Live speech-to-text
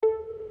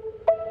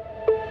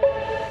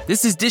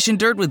This is Dishin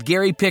Dirt with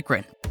Gary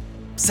Pickren,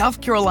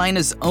 South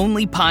Carolina's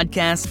only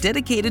podcast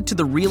dedicated to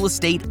the real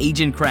estate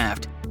agent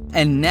craft.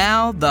 And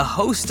now, the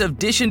host of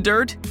Dishin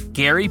Dirt,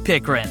 Gary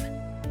Pickren.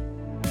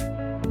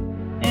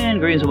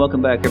 And greetings and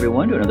welcome back,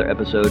 everyone, to another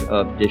episode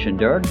of Dishin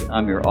Dirt.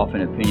 I'm your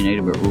often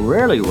opinionated but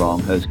rarely wrong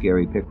host,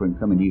 Gary Pickren,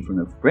 coming to you from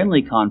the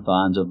friendly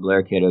confines of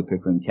Blair, Cato,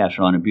 Pickren,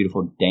 Castleton, in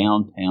beautiful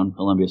downtown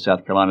Columbia,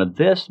 South Carolina.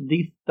 This,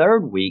 the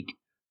third week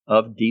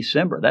of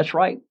December. That's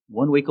right,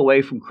 1 week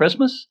away from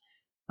Christmas.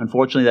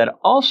 Unfortunately, that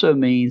also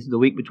means the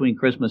week between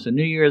Christmas and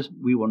New Year's,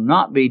 we will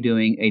not be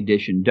doing a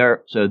Dishin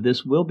Dirt, so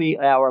this will be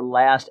our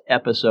last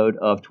episode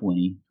of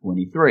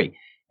 2023.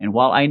 And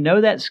while I know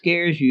that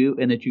scares you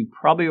and that you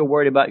probably are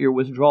worried about your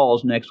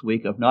withdrawals next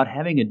week of not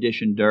having a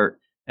Dishin Dirt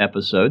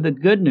episode, the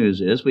good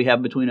news is we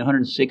have between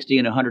 160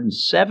 and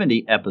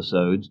 170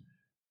 episodes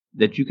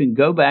that you can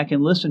go back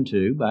and listen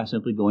to by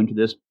simply going to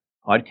this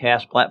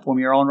podcast platform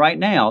you're on right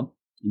now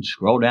and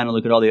scroll down and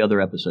look at all the other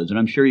episodes. And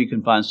I'm sure you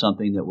can find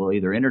something that will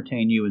either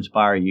entertain you,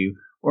 inspire you,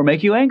 or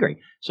make you angry.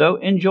 So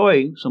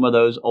enjoy some of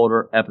those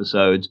older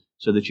episodes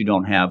so that you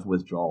don't have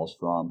withdrawals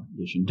from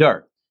Dishin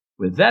Dirt.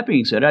 With that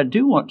being said, I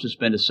do want to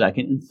spend a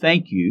second and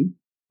thank you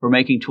for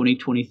making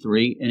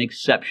 2023 an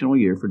exceptional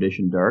year for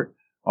Dishin Dirt.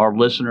 Our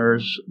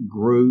listeners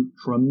grew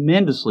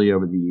tremendously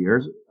over the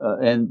years,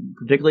 and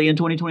particularly in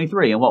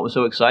 2023. And what was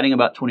so exciting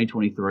about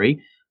 2023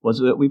 was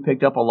that we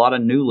picked up a lot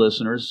of new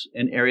listeners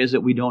in areas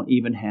that we don't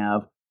even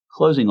have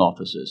closing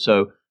offices.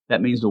 So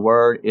that means the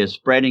word is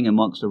spreading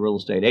amongst the real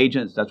estate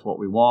agents. That's what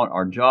we want.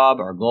 Our job,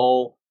 our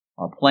goal,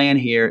 our plan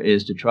here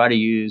is to try to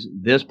use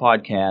this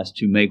podcast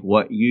to make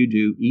what you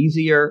do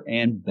easier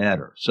and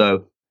better.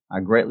 So I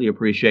greatly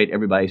appreciate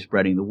everybody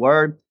spreading the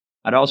word.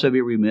 I'd also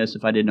be remiss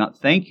if I did not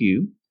thank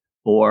you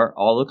for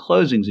all the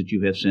closings that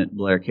you have sent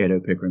Blair,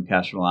 Cato, Pickren,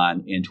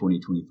 Castleton in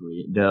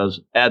 2023. It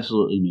does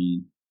absolutely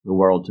mean the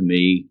world to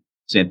me,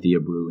 Cynthia,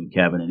 Brew, and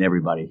Kevin, and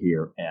everybody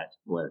here at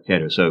Blair,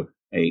 Cato. So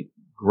a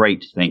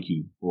great thank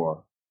you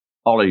for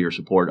all of your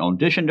support on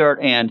Dishin Dirt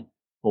and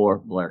for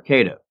Blair,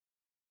 Cato.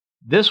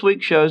 This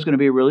week's show is going to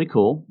be really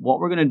cool. What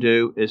we're going to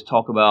do is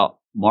talk about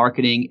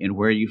marketing and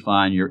where you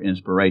find your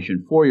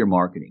inspiration for your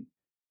marketing.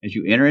 As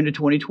you enter into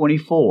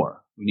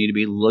 2024, we need to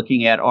be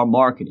looking at our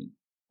marketing.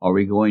 Are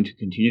we going to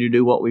continue to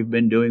do what we've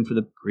been doing for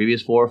the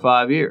previous 4 or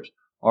 5 years?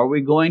 Are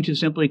we going to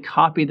simply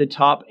copy the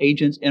top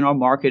agents in our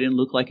market and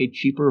look like a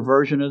cheaper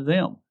version of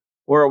them?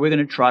 Or are we going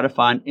to try to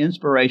find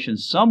inspiration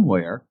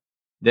somewhere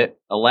that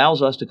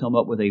allows us to come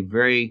up with a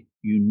very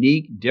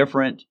unique,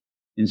 different,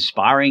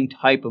 inspiring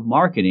type of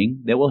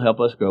marketing that will help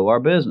us grow our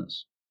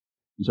business?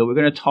 And so we're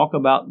going to talk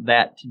about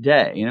that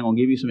today. And I'm going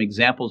to give you some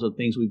examples of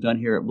things we've done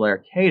here at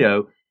Blair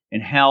Cato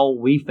and how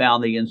we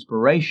found the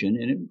inspiration.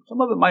 And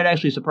some of it might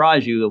actually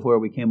surprise you of where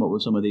we came up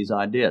with some of these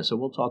ideas. So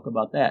we'll talk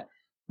about that.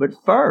 But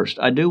first,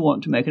 I do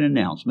want to make an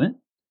announcement.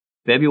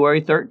 February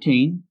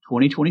 13,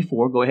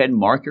 2024, go ahead and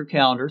mark your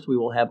calendars. We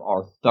will have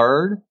our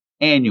third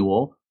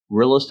annual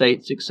Real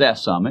Estate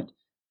Success Summit.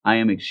 I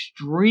am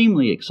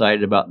extremely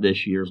excited about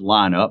this year's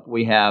lineup.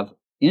 We have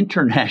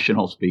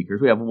international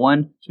speakers. We have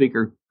one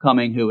speaker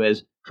coming who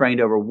has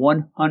trained over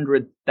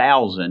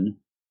 100,000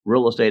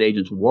 real estate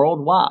agents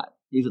worldwide.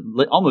 He's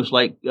almost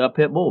like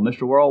Pitbull,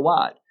 Mr.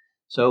 Worldwide.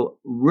 So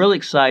really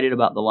excited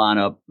about the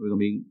lineup. We're going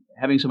to be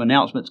having some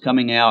announcements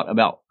coming out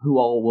about who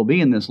all will be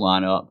in this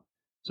lineup.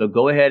 So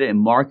go ahead and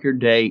mark your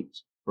date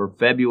for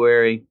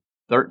February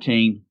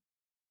 13,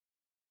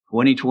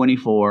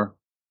 2024,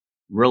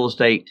 Real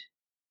Estate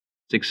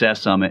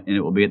Success Summit, and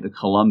it will be at the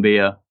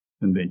Columbia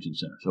Convention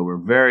Center. So we're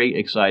very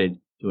excited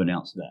to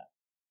announce that.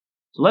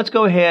 So let's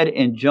go ahead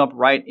and jump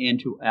right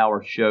into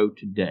our show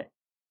today.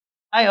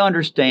 I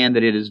understand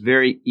that it is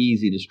very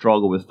easy to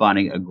struggle with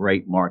finding a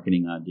great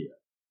marketing idea.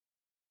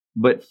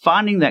 But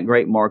finding that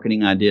great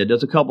marketing idea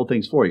does a couple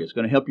things for you. It's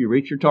going to help you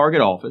reach your target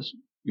office,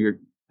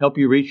 help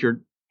you reach your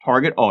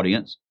target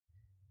audience.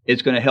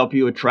 It's going to help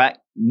you attract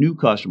new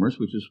customers,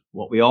 which is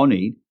what we all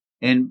need.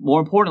 And more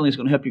importantly, it's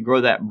going to help you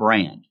grow that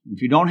brand.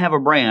 If you don't have a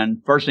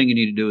brand, first thing you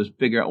need to do is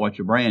figure out what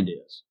your brand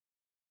is.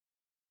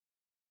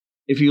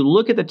 If you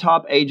look at the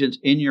top agents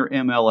in your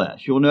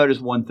MLS, you'll notice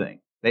one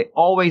thing. They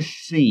always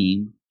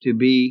seem to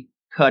be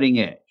cutting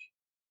edge.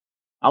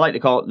 I like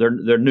to call it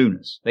their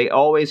newness. They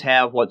always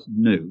have what's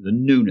new, the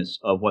newness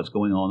of what's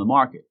going on in the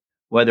market.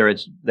 Whether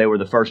it's they were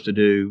the first to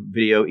do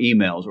video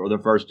emails or the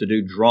first to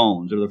do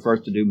drones or the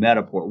first to do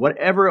Metaport,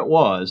 whatever it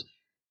was,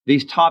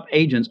 these top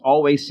agents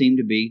always seem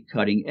to be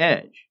cutting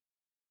edge.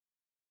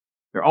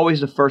 They're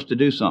always the first to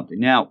do something.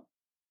 Now,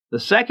 the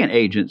second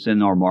agents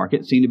in our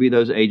market seem to be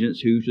those agents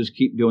who just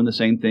keep doing the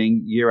same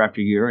thing year after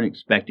year and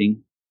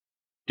expecting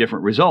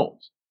different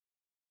results.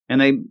 And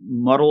they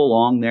muddle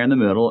along there in the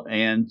middle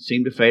and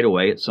seem to fade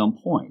away at some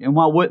point. And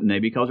why wouldn't they?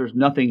 Because there's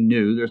nothing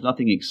new, there's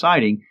nothing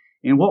exciting.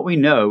 And what we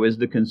know is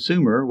the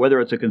consumer,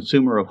 whether it's a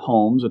consumer of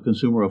homes, a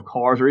consumer of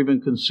cars, or even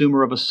a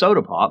consumer of a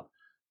soda pop,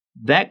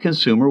 that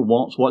consumer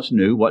wants what's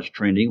new, what's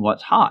trending,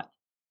 what's hot.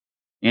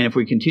 And if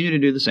we continue to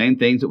do the same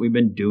things that we've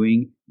been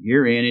doing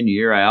year in and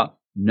year out,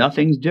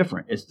 Nothing's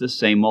different. It's the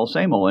same old,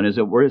 same old. And as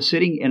we're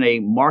sitting in a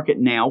market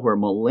now where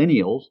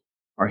millennials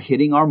are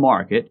hitting our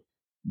market,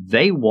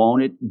 they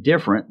want it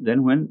different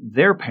than when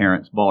their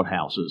parents bought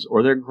houses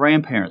or their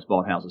grandparents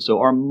bought houses. So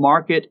our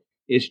market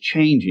is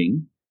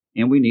changing,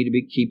 and we need to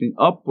be keeping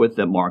up with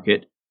the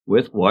market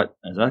with what,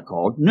 as I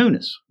called,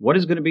 newness. What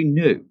is going to be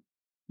new?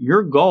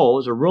 Your goal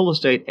as a real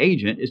estate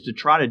agent is to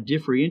try to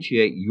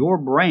differentiate your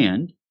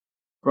brand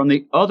from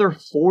the other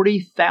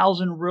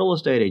 40,000 real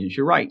estate agents.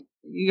 You're right.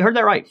 You heard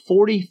that right.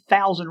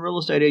 40,000 real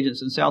estate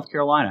agents in South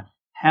Carolina.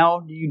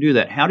 How do you do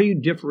that? How do you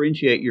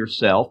differentiate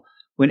yourself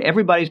when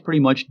everybody's pretty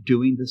much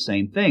doing the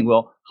same thing?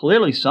 Well,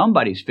 clearly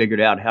somebody's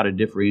figured out how to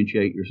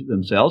differentiate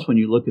themselves. When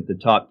you look at the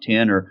top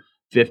 10 or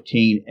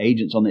 15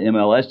 agents on the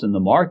MLS in the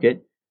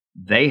market,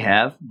 they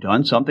have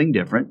done something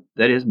different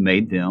that has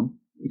made them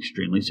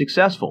extremely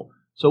successful.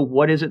 So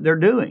what is it they're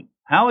doing?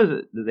 How is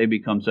it that they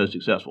become so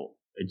successful?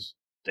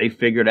 They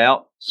figured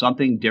out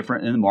something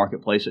different in the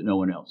marketplace that no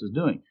one else is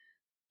doing.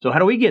 So how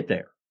do we get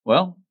there?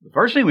 Well, the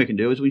first thing we can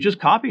do is we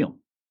just copy them.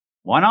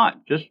 Why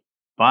not? Just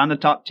find the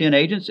top 10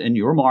 agents in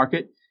your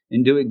market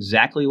and do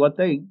exactly what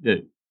they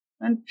do.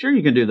 And sure,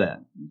 you can do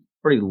that.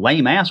 Pretty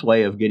lame-ass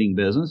way of getting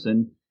business,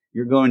 and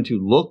you're going to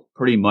look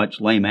pretty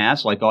much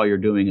lame-ass like all you're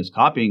doing is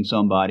copying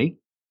somebody.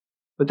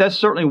 But that's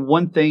certainly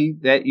one thing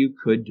that you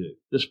could do.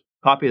 Just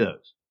copy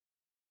those.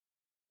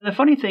 And the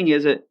funny thing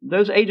is that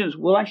those agents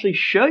will actually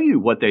show you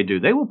what they do.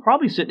 They will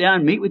probably sit down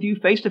and meet with you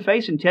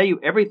face-to-face and tell you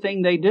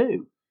everything they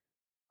do.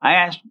 I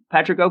asked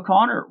Patrick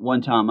O'Connor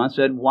one time, I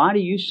said, why do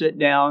you sit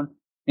down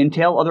and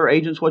tell other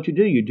agents what you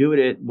do? You do it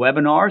at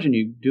webinars and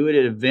you do it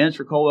at events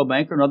for Coldwell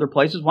Banker and other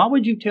places. Why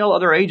would you tell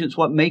other agents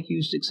what makes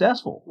you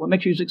successful? What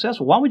makes you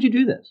successful? Why would you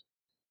do this?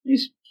 He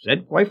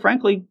said, quite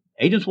frankly,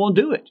 agents won't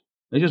do it.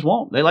 They just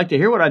won't. They like to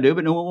hear what I do,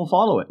 but no one will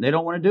follow it. They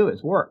don't want to do it.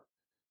 It's work.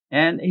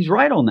 And he's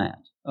right on that.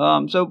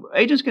 So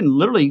agents can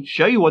literally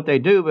show you what they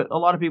do, but a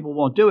lot of people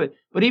won't do it.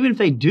 But even if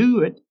they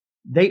do it,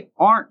 they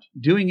aren't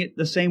doing it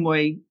the same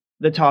way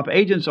the top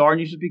agents are, and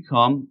you should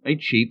become a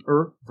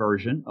cheaper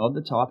version of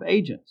the top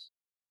agents.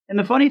 And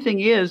the funny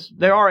thing is,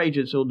 there are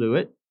agents who'll do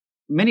it.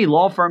 Many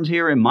law firms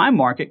here in my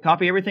market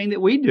copy everything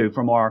that we do,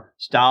 from our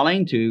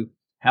styling to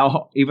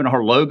how even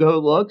our logo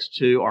looks,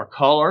 to our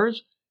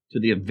colors,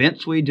 to the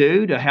events we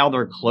do, to how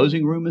their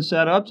closing room is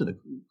set up, to the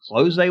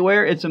clothes they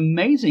wear. It's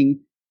amazing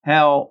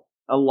how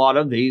a lot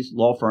of these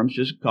law firms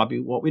just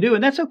copy what we do.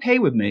 And that's okay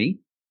with me,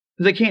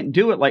 because they can't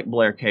do it like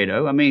Blair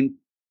Cato. I mean,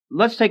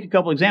 let's take a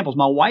couple examples.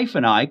 My wife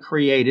and I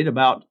created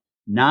about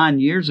 9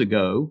 years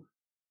ago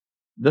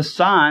the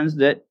signs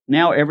that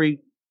now every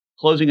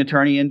closing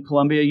attorney in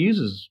Columbia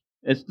uses.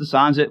 It's the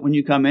signs that when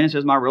you come in, it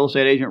says my real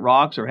estate agent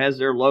rocks or has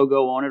their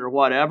logo on it or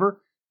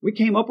whatever. We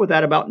came up with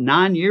that about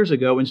 9 years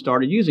ago and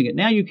started using it.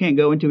 Now you can't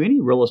go into any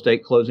real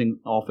estate closing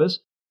office,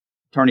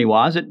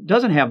 attorney-wise, it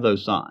doesn't have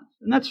those signs.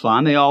 And that's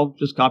fine. They all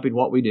just copied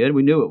what we did.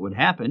 We knew it would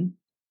happen.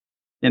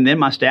 And then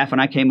my staff and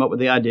I came up with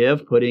the idea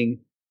of putting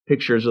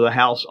pictures of the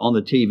house on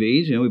the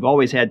TVs. You know, we've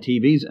always had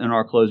TVs in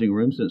our closing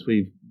room since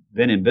we've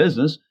been in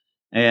business.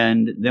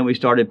 And then we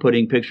started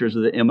putting pictures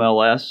of the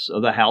MLS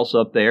of the house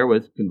up there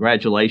with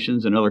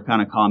congratulations and other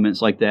kind of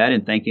comments like that,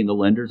 and thanking the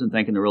lenders and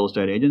thanking the real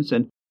estate agents.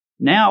 And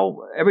now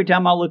every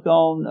time I look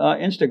on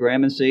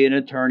Instagram and see an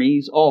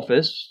attorney's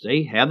office,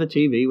 they have the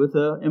TV with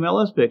the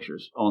MLS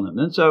pictures on them.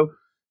 And so,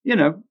 you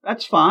know,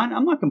 that's fine.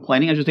 I'm not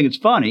complaining. I just think it's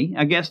funny.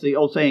 I guess the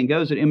old saying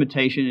goes that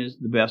imitation is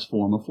the best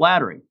form of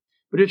flattery.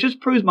 But it just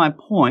proves my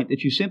point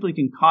that you simply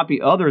can copy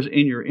others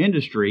in your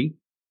industry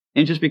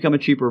and just become a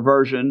cheaper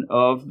version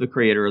of the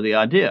creator of the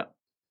idea.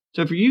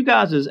 So for you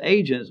guys as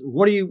agents,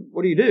 what do you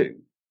do?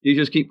 Do you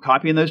just keep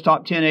copying those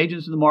top 10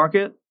 agents in the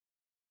market?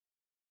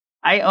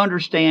 I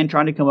understand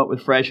trying to come up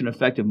with fresh and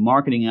effective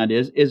marketing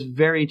ideas is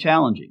very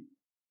challenging.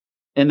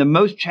 And the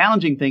most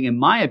challenging thing, in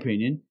my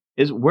opinion,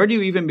 is where do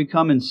you even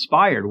become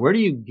inspired? Where do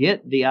you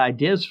get the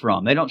ideas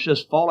from? They don't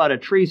just fall out of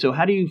trees. So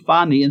how do you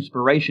find the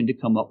inspiration to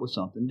come up with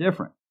something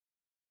different?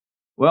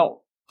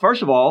 Well,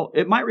 first of all,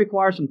 it might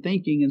require some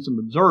thinking and some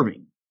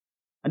observing.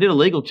 I did a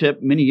legal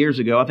tip many years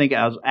ago. I think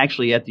I was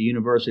actually at the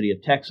University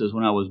of Texas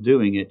when I was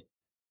doing it.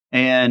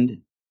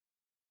 And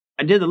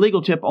I did the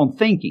legal tip on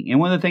thinking. And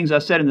one of the things I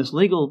said in this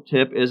legal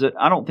tip is that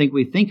I don't think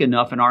we think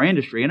enough in our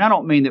industry. And I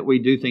don't mean that we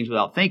do things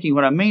without thinking.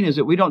 What I mean is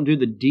that we don't do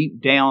the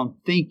deep down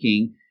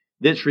thinking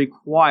that's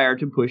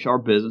required to push our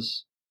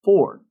business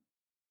forward.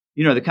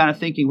 You know, the kind of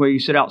thinking where you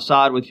sit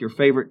outside with your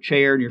favorite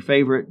chair and your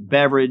favorite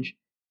beverage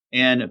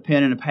and a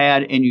pen and a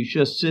pad, and you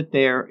just sit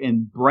there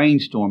and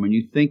brainstorm, and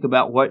you think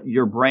about what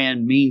your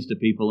brand means to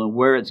people and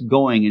where it's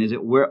going, and is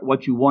it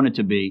what you want it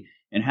to be,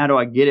 and how do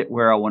I get it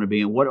where I want to be,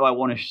 and what do I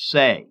want to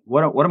say?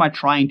 What am I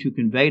trying to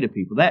convey to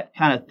people? That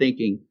kind of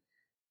thinking,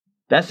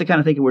 that's the kind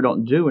of thinking we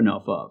don't do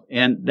enough of.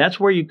 And that's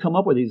where you come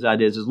up with these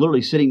ideas, is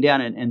literally sitting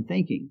down and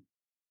thinking.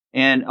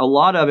 And a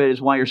lot of it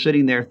is while you're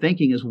sitting there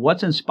thinking is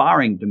what's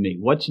inspiring to me?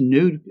 What's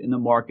new in the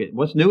market?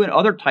 What's new in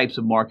other types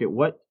of market?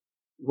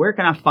 Where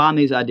can I find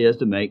these ideas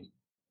to make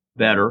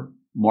better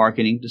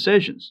marketing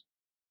decisions?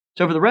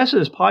 So for the rest of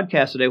this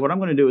podcast today, what I'm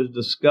going to do is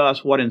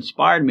discuss what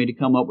inspired me to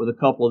come up with a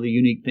couple of the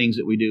unique things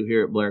that we do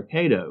here at Blair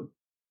Cato.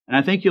 And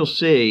I think you'll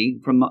see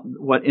from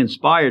what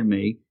inspired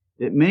me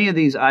that many of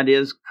these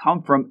ideas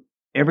come from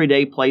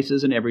everyday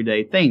places and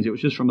everyday things. It was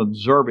just from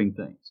observing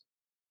things.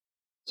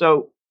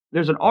 So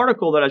there's an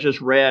article that I just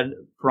read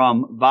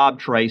from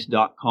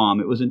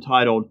vibtrace.com. It was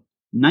entitled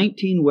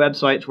 19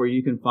 Websites Where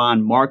You Can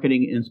Find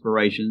Marketing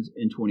Inspirations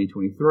in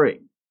 2023.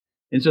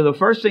 And so the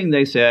first thing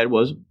they said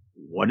was,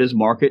 what is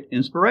market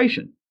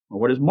inspiration? Or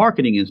what is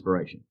marketing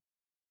inspiration?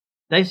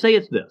 They say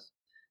it's this: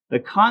 the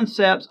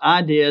concepts,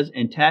 ideas,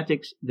 and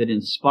tactics that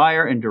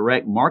inspire and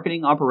direct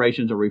marketing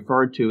operations are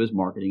referred to as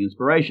marketing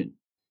inspiration.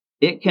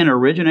 It can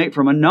originate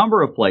from a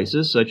number of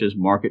places, such as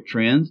market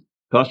trends,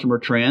 customer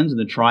trends, and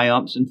the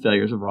triumphs and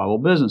failures of rival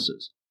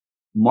businesses.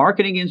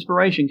 Marketing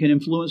inspiration can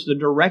influence the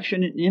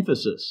direction and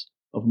emphasis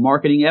of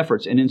marketing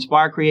efforts and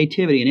inspire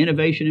creativity and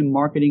innovation in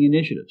marketing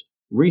initiatives.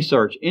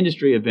 Research,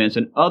 industry events,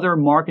 and other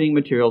marketing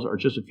materials are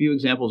just a few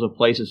examples of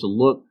places to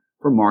look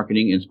for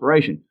marketing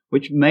inspiration,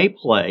 which may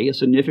play a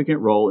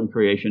significant role in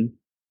creation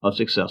of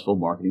successful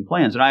marketing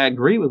plans. And I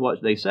agree with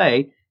what they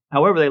say.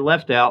 However, they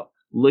left out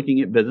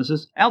looking at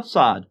businesses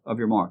outside of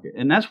your market.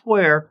 And that's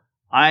where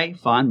I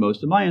find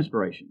most of my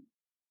inspiration.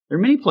 There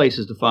are many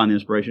places to find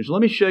inspiration, so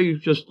let me show you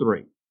just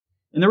three.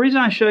 And the reason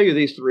I show you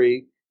these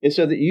three is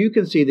so that you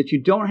can see that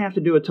you don't have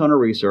to do a ton of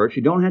research,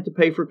 you don't have to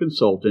pay for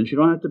consultants, you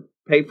don't have to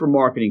pay for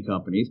marketing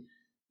companies,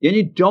 and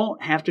you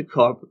don't have to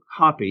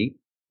copy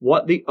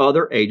what the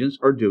other agents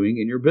are doing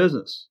in your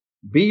business.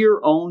 Be your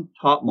own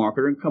top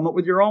marketer and come up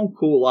with your own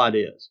cool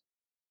ideas.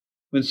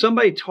 When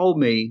somebody told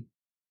me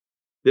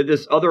that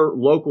this other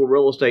local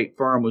real estate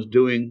firm was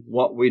doing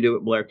what we do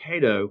at Blair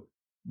Cato,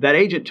 that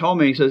agent told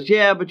me, he says,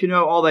 yeah, but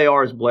all they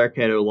are is Blair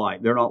Cato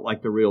light. They're not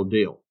like the real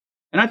deal.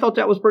 And I thought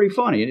that was pretty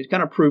funny, and it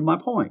kind of proved my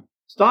point.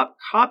 Stop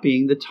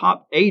copying the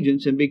top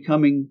agents and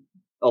becoming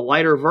a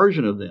lighter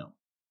version of them.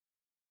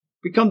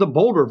 Become the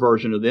bolder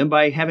version of them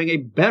by having a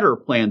better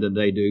plan than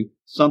they do,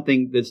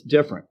 something that's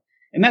different.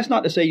 And that's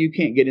not to say you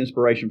can't get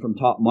inspiration from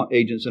top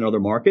agents in other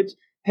markets.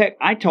 Heck,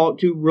 I talked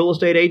to real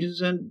estate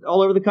agents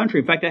all over the country.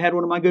 In fact, I had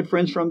one of my good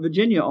friends from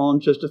Virginia on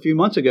just a few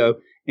months ago,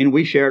 and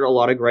we shared a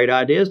lot of great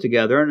ideas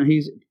together, and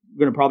he's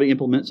going to probably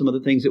implement some of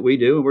the things that we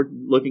do, and we're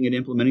looking at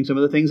implementing some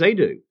of the things they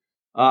do.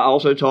 I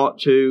also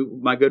talked to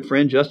my good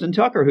friend Justin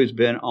Tucker, who's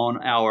been on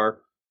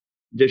our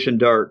Dishin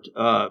Dirt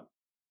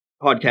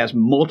podcast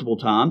multiple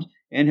times,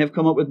 and have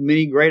come up with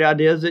many great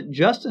ideas that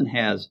Justin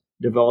has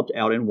developed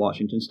out in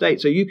Washington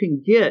State. So you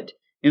can get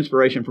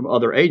inspiration from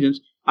other agents.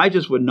 I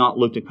just would not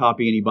look to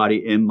copy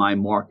anybody in my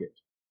market.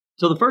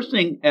 So the first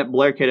thing at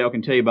Blair Cato I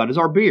can tell you about is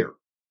our beer.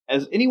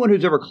 As anyone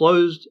who's ever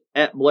closed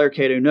at Blair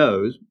Cato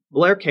knows,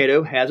 Blair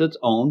Cato has its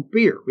own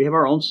beer. We have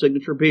our own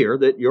signature beer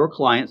that your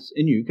clients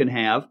and you can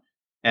have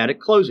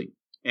at closing,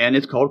 and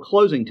it's called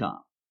Closing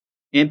Time.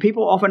 And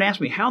people often ask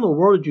me, how in the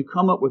world did you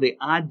come up with the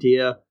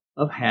idea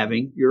of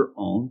having your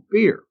own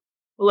beer?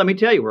 Well, let me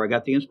tell you where I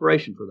got the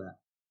inspiration for that.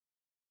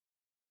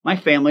 My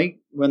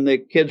family, when the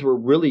kids were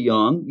really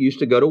young, used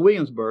to go to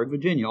Williamsburg,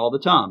 Virginia all the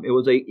time. It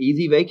was an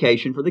easy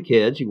vacation for the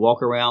kids. You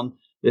walk around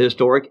the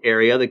historic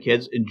area. The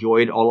kids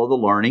enjoyed all of the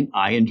learning.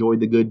 I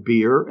enjoyed the good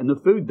beer and the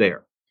food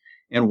there.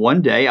 And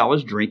one day I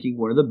was drinking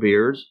one of the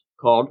beers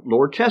called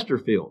Lord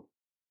Chesterfield.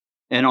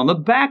 And on the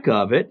back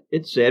of it,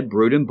 it said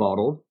brewed and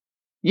bottled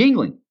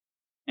Yuengling.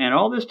 And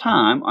all this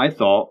time, I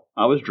thought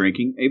I was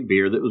drinking a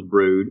beer that was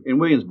brewed in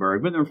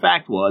Williamsburg. But the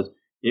fact was,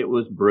 it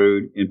was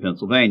brewed in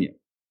Pennsylvania.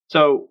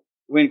 So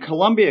when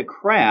Columbia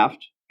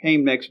Craft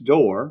came next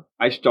door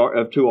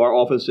to our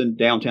office in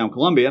downtown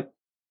Columbia,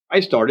 I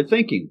started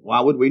thinking,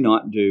 why would we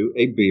not do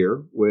a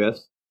beer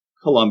with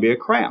Columbia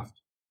Craft?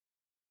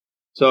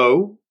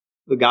 So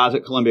the guys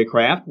at Columbia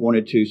Craft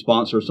wanted to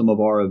sponsor some of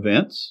our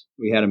events.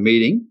 We had a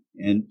meeting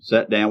and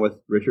sat down with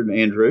Richard and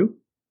Andrew,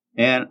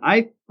 and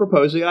I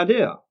proposed the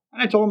idea.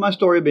 And I told them my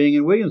story of being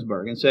in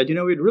Williamsburg and said,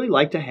 we'd really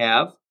like to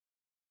have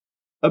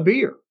a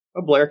beer,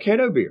 a Blair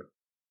Cato beer.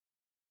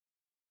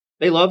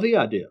 They loved the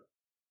idea.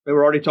 They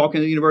were already talking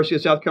to the University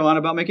of South Carolina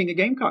about making a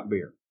Gamecock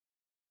beer.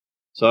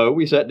 So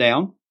we sat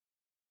down,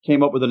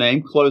 came up with the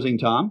name Closing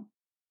Time,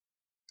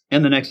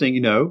 and the next thing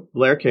you know,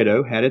 Blair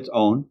Cato had its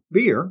own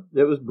beer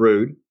that was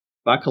brewed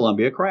by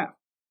Columbia Craft.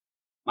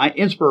 My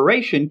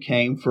inspiration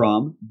came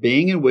from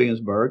being in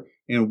Williamsburg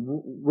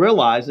and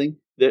realizing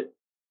that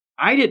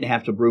I didn't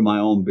have to brew my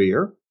own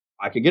beer.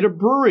 I could get a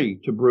brewery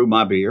to brew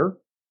my beer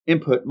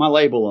and put my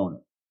label on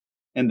it.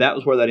 And that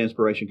was where that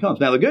inspiration comes.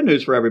 Now, the good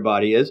news for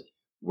everybody is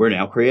we're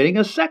now creating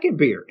a second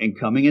beer. And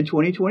coming in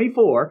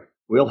 2024,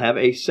 we'll have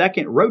a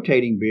second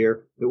rotating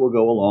beer that will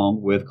go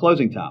along with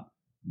Closing Time.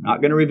 I'm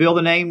not going to reveal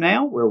the name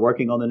now. We're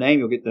working on the name.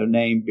 You'll get the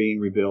name being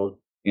revealed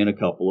in a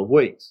couple of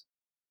weeks.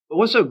 But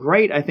what's so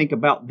great, I think,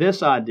 about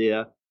this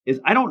idea is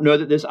I don't know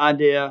that this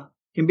idea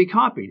can be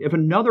copied. If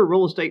another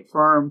real estate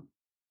firm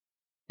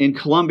in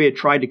Columbia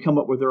tried to come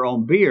up with their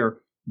own beer,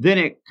 then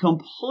it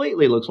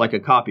completely looks like a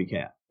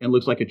copycat and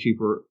looks like a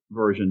cheaper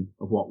version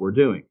of what we're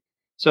doing.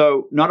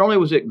 So not only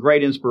was it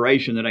great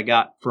inspiration that I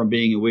got from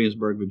being in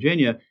Williamsburg,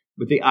 Virginia,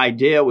 But the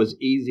idea was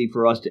easy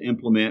for us to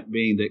implement,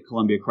 being that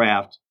Columbia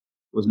Craft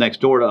was next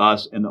door to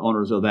us and the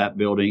owners of that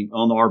building,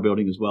 on our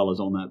building as well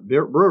as on that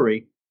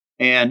brewery.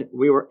 And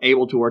we were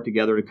able to work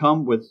together to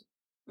come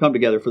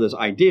together for this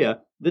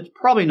idea that's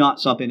probably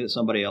not something that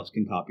somebody else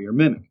can copy or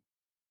mimic.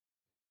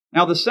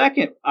 Now, the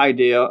second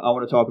idea I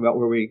want to talk about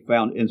where we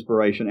found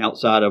inspiration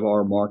outside of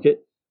our market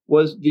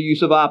was the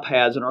use of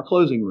iPads in our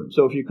closing room.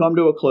 So if you come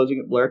to a closing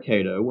at Blair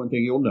Cato, one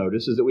thing you'll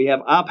notice is that we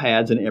have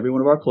iPads in every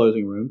one of our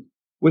closing rooms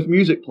with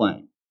music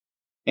playing.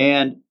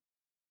 And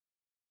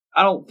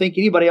I don't think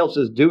anybody else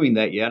is doing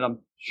that yet. I'm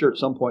sure at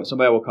some point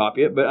somebody will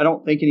copy it, but I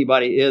don't think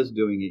anybody is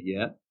doing it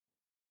yet.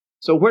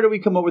 So where do we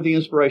come up with the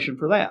inspiration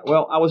for that?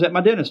 Well, I was at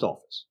my dentist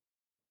office,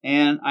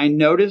 and I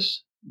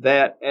noticed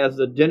that as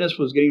the dentist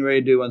was getting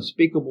ready to do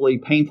unspeakably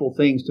painful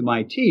things to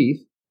my teeth,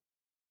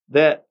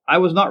 that I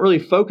was not really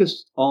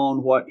focused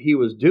on what he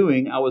was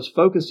doing. I was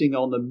focusing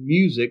on the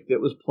music that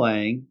was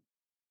playing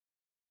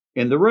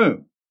in the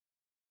room.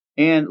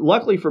 And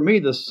luckily for me,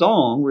 the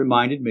song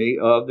reminded me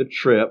of the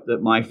trip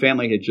that my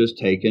family had just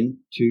taken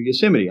to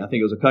Yosemite. I think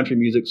it was a country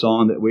music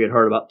song that we had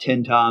heard about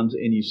 10 times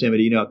in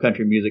Yosemite. You know,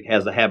 country music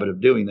has the habit of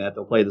doing that.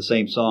 They'll play the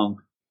same song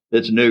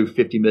that's new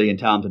 50 million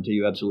times until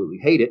you absolutely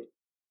hate it.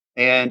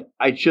 And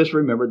I just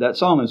remembered that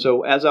song. And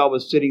so as I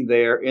was sitting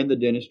there in the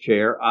dentist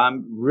chair,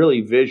 I'm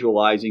really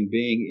visualizing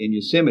being in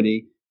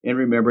Yosemite and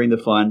remembering the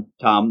fun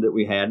time that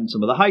we had and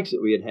some of the hikes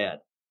that we had had.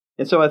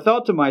 And so I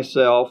thought to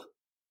myself,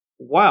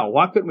 wow,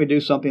 why couldn't we do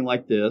something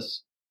like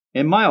this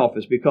in my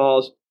office?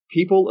 Because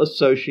people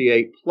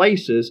associate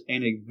places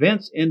and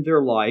events in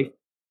their life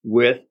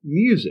with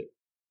music.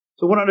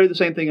 So why not do the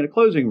same thing in a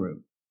closing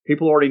room?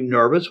 People are already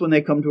nervous when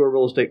they come to a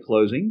real estate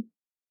closing.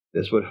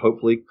 This would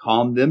hopefully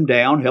calm them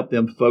down, help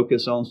them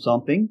focus on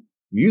something.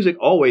 Music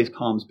always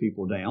calms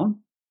people down.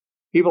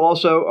 People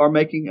also are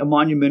making a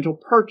monumental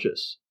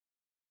purchase.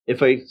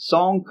 If a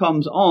song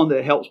comes on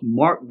that helps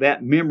mark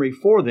that memory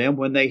for them,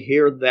 when they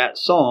hear that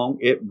song,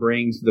 it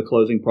brings the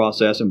closing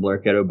process in Blair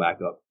Cato back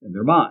up in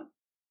their mind.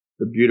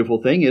 The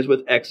beautiful thing is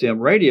with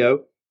XM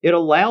radio, it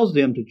allows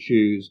them to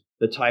choose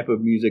the type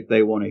of music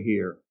they want to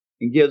hear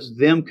and gives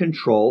them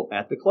control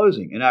at the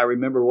closing. And I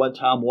remember one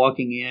time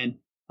walking in,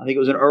 I think it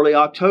was in early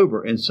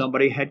October, and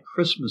somebody had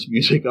Christmas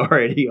music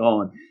already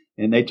on.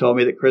 And they told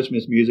me that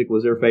Christmas music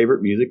was their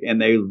favorite music, and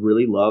they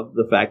really loved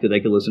the fact that they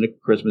could listen to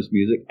Christmas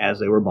music as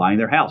they were buying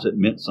their house. It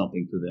meant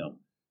something to them.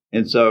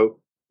 And so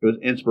it was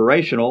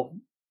inspirational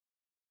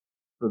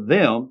for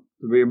them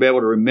to be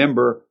able to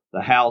remember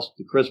the house,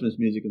 the Christmas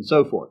music, and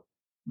so forth.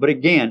 But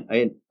again,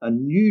 an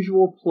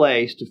unusual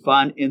place to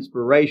find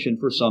inspiration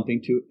for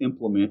something to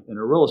implement in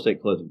a real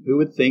estate closing. Who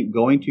would think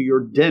going to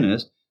your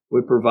dentist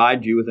would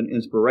provide you with an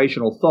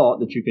inspirational thought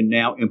that you can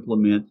now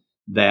implement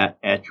that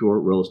at your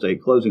real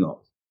estate closing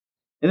office?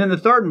 And then the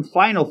third and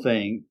final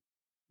thing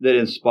that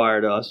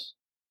inspired us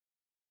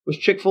was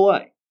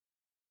Chick-fil-A.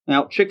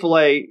 Now,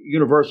 Chick-fil-A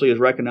universally is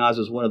recognized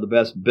as one of the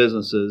best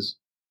businesses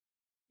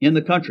in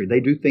the country. They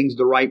do things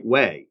the right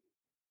way.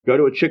 Go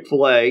to a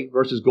Chick-fil-A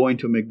versus going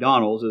to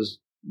McDonald's is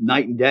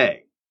night and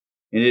day.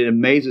 And it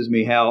amazes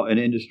me how a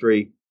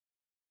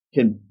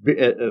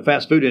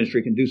fast food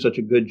industry can do such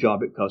a good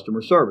job at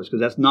customer service, because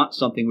that's not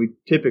something we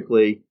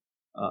typically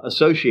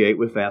associate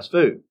with fast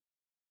food.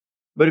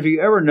 But if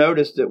you ever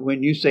notice that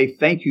when you say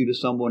thank you to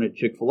someone at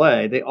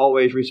Chick-fil-A, they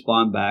always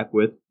respond back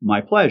with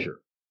my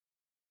pleasure.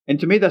 And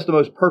to me, that's the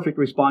most perfect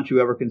response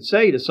you ever can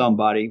say to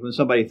somebody when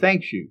somebody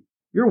thanks you.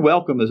 You're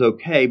welcome is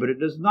okay, but it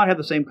does not have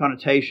the same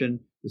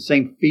connotation, the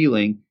same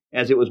feeling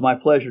as it was my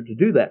pleasure to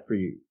do that for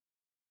you.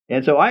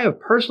 And so I have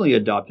personally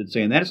adopted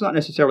saying that. It's not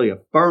necessarily a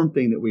firm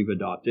thing that we've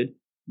adopted,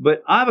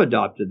 but I've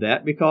adopted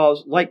that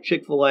because, like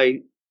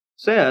Chick-fil-A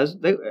says,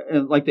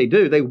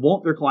 they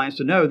want their clients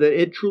to know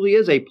that it truly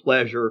is a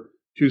pleasure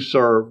to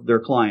serve their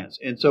clients.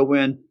 And so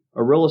when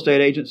a real estate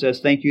agent says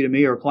thank you to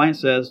me, or a client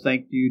says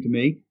thank you to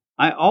me,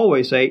 I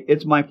always say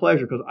it's my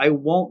pleasure, because I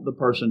want the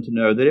person to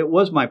know that it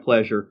was my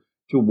pleasure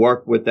to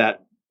work with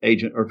that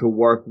agent or to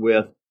work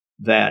with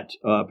that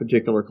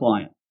particular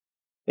client.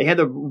 They had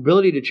the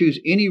ability to choose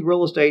any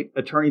real estate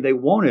attorney they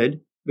wanted,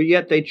 but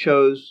yet they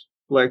chose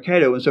Blair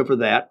Cato. And so for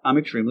that, I'm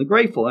extremely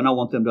grateful, and I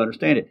want them to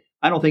understand it.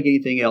 I don't think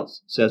anything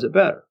else says it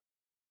better.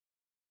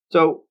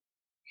 So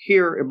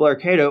here at Blair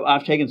Cato,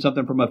 I've taken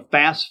something from a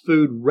fast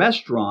food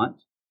restaurant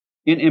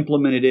and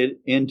implemented it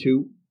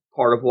into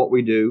part of what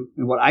we do,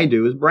 and what I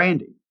do is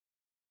branding.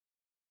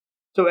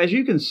 So as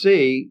you can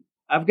see,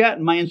 I've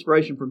gotten my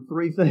inspiration from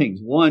three things.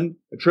 One,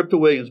 a trip to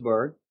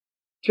Williamsburg.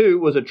 Two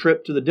was a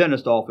trip to the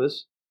dentist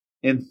office.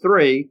 And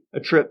three, a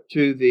trip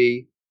to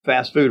the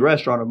fast food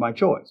restaurant of my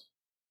choice.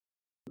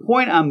 The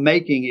point I'm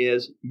making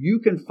is you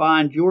can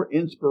find your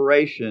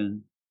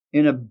inspiration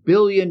in a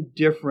billion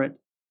different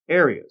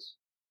areas,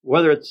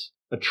 whether it's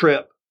a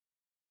trip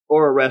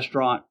or a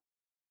restaurant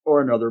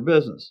or another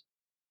business.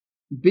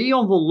 Be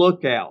on the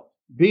lookout.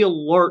 Be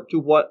alert to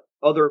what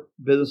other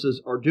businesses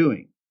are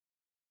doing.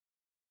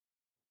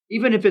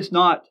 Even if it's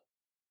not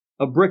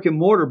a brick and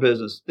mortar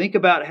business, think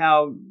about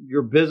how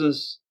your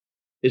business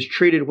is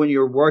treated when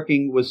you're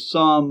working with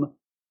some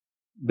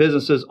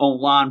businesses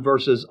online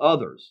versus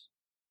others.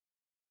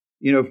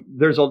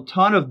 There's a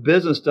ton of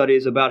business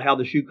studies about how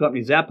the shoe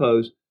company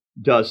Zappos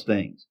does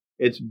things.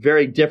 It's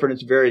very different.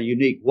 It's very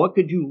unique. What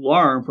could you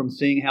learn from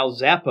seeing how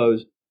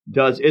Zappos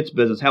does its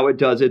business, how it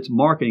does its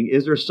marketing?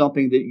 Is there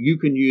something that you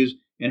can use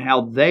in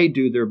how they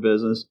do their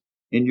business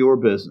in your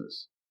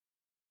business?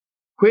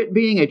 Quit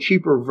being a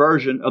cheaper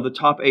version of the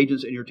top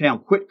agents in your town.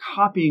 Quit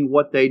copying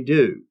what they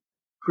do.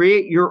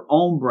 Create your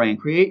own brand.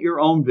 Create your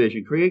own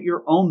vision. Create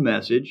your own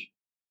message.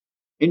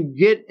 And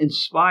get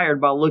inspired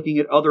by looking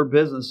at other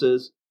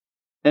businesses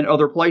and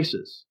other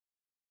places.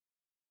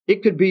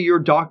 It could be your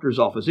doctor's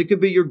office. It could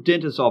be your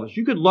dentist's office.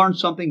 You could learn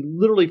something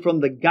literally from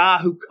the guy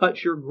who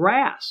cuts your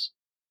grass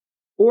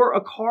or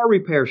a car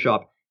repair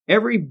shop.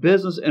 Every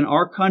business in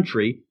our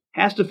country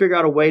has to figure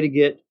out a way to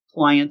get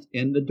clients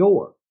in the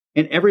door.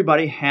 And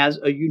everybody has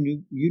a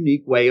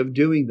unique way of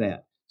doing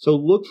that. So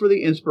look for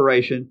the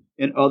inspiration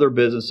in other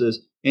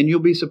businesses, and you'll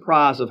be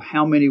surprised of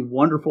how many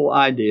wonderful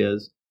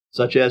ideas,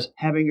 such as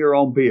having your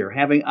own beer,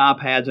 having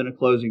iPads in a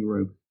closing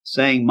room,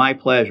 saying my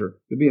pleasure.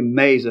 You'll be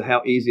amazed at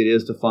how easy it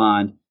is to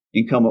find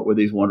and come up with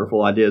these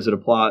wonderful ideas that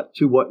apply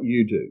to what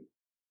you do.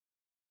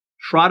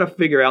 Try to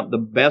figure out the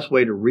best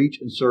way to reach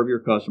and serve your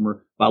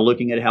customer by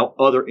looking at how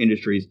other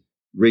industries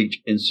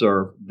reach and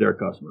serve their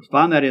customers.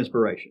 Find that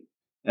inspiration.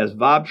 As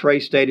Vibe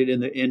Trace stated in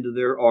the end of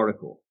their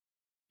article,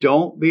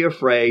 don't be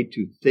afraid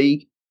to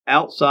think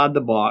outside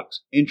the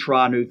box and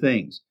try new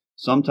things.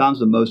 Sometimes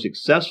the most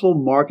successful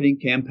marketing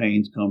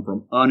campaigns come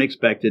from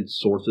unexpected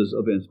sources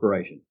of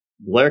inspiration.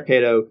 Blair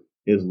Cato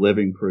is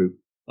living proof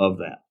of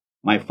that.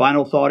 My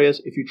final thought is,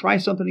 if you try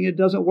something and it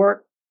doesn't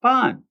work,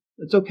 fine.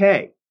 It's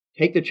okay.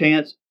 Take the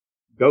chance.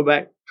 Go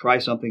back, try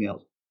something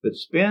else. But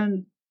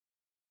spend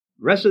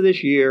the rest of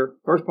this year,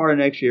 first part of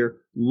next year,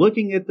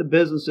 looking at the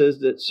businesses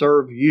that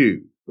serve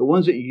you, the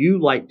ones that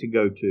you like to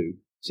go to.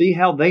 See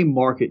how they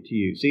market to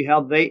you. See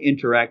how they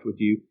interact with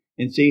you,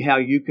 and see how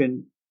you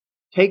can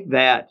take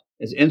that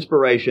as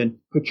inspiration,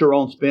 put your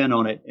own spin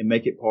on it, and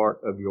make it part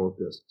of your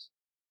business.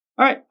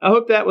 All right, I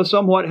hope that was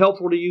somewhat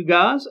helpful to you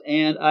guys,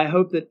 and I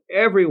hope that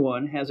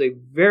everyone has a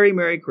very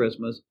Merry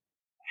Christmas,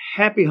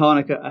 Happy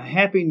Hanukkah, a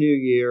Happy New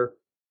Year.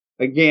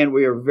 Again,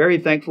 we are very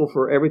thankful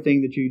for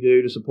everything that you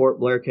do to support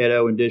Blair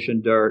Cato and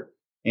Dishin Dirt,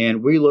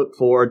 and we look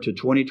forward to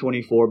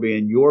 2024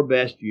 being your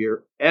best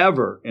year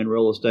ever in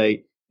real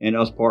estate and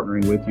us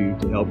partnering with you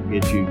to help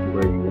get you to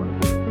where you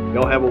want to be.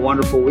 Y'all have a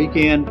wonderful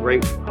weekend,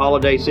 great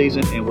holiday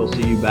season, and we'll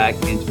see you back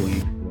in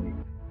 2024.